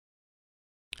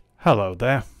Hello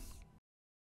there.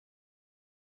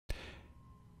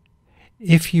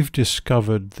 If you've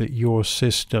discovered that your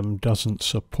system doesn't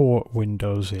support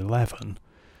Windows 11,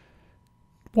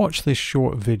 watch this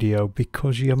short video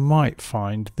because you might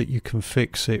find that you can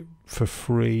fix it for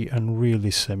free and really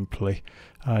simply,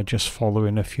 just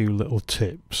following a few little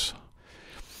tips.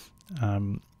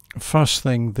 First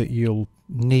thing that you'll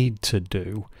need to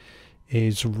do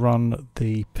is run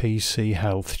the PC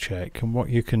health check, and what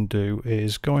you can do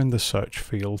is go in the search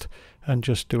field and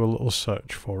just do a little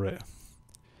search for it.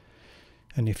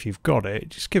 And if you've got it,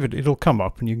 just give it, it'll come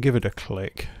up and you give it a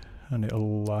click and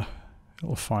it'll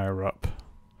fire up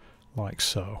like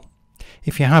so.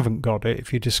 If you haven't got it,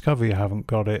 if you discover you haven't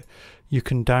got it, you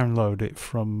can download it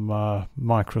from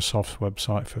Microsoft's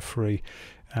website for free,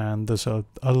 and there's a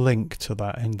link to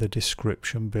that in the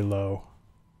description below.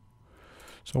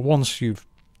 So once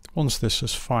this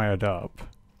has fired up,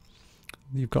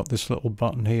 you've got this little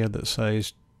button here that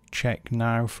says check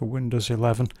now for Windows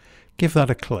 11. Give that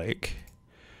a click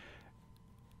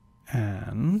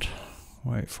and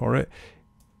wait for it.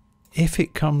 If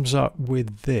it comes up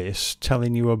with this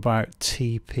telling you about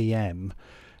TPM,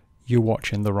 you're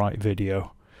watching the right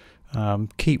video.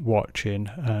 Keep watching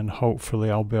and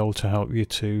hopefully I'll be able to help you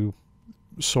to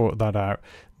sort that out.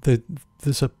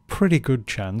 There's a pretty good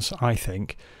chance, I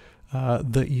think,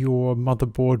 that your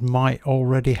motherboard might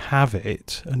already have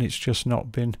it and it's just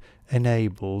not been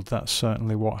enabled. That's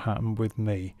certainly what happened with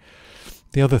me.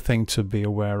 The other thing to be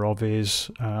aware of is,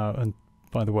 and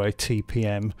by the way,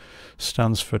 TPM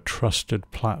stands for Trusted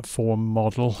Platform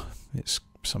Model. It's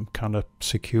some kind of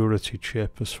security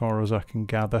chip as far as I can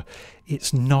gather.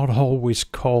 It's not always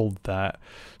called that.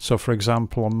 So for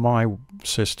example, on my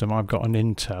system I've got an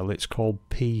Intel, it's called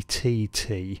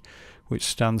PTT, which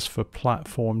stands for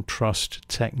Platform Trust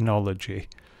Technology.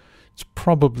 It's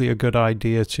probably a good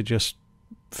idea to just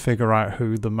figure out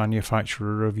who the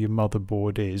manufacturer of your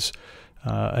motherboard is,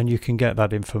 and you can get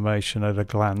that information at a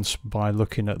glance by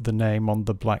looking at the name on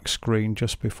the black screen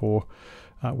just before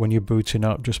when you're booting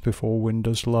up, just before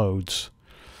Windows loads.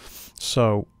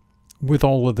 So with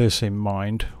all of this in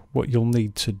mind, what you'll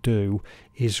need to do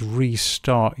is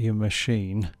restart your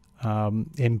machine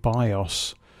in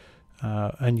BIOS,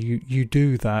 and you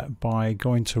do that by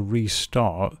going to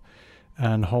restart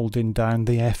and holding down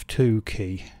the F2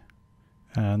 key,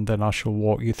 and then I shall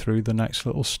walk you through the next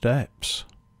little steps.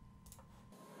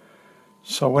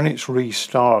 So when it's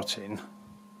restarting,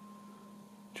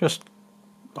 just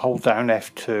hold down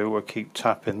F2 or keep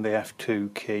tapping the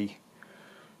F2 key,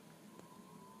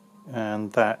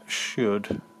 and that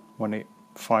should, when it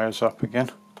fires up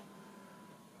again,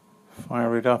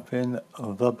 fire it up in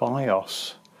the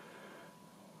BIOS.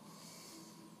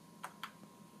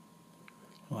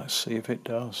 Let's see if it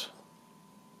does.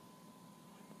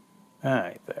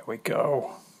 There we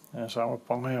go. There's our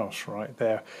BIOS right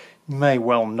there. May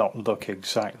well not look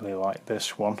exactly like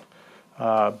this one,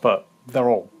 but they're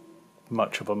all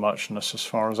much of a muchness as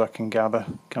far as I can gather.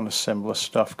 Kind of similar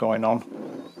stuff going on.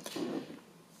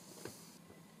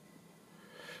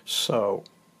 So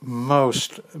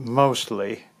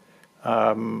mostly,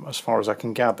 as far as I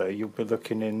can gather, you'll be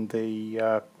looking in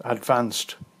the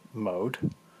advanced mode.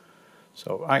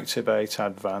 So activate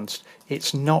advanced.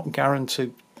 It's not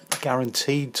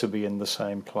guaranteed to be in the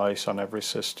same place on every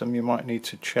system. You might need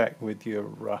to check with your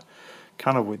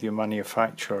with your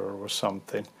manufacturer or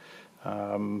something,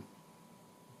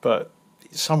 but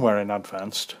somewhere in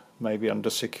advanced, maybe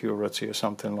under security or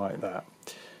something like that.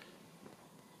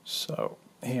 So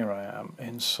here I am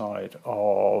inside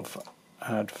of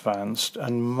advanced,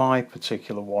 and my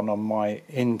particular one on my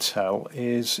Intel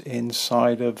is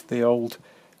inside of the old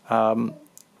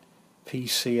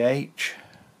PCH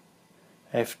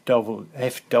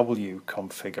FW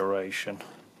configuration.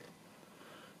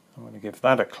 I'm going to give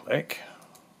that a click,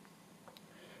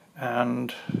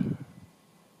 and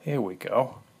here we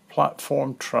go.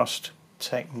 Platform Trust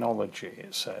Technology,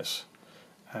 it says,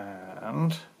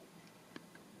 and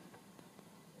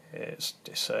it's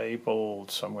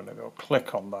disabled, so I'm going to go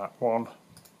click on that one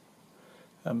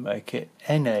and make it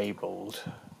enabled.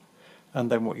 And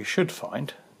then what you should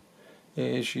find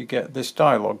is you get this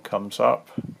dialog comes up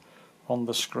on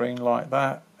the screen like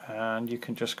that, and you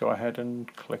can just go ahead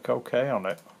and click OK on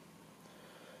it.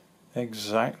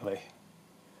 Exactly.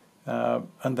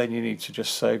 And then you need to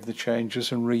just save the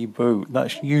changes and reboot.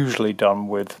 That's usually done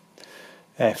with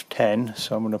F10,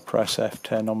 so I'm going to press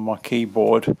F10 on my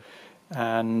keyboard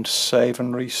and save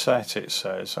and reset, it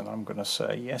says, and I'm going to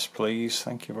say yes please,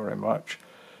 thank you very much,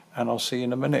 and I'll see you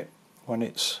in a minute when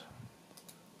it's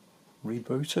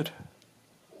rebooted.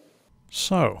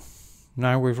 So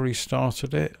now we've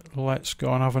restarted it, let's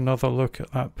go and have another look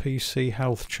at that PC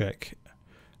Health Check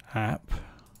app.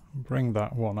 Bring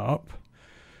that one up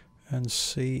and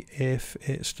see if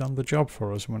it's done the job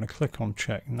for us. I'm going to click on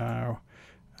check now,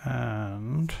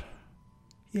 and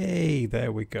yay,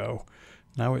 there we go.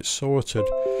 Now it's sorted.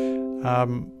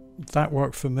 That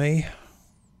worked for me.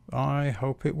 I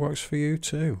hope it works for you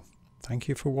too. Thank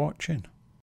you for watching.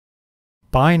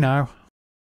 Bye now.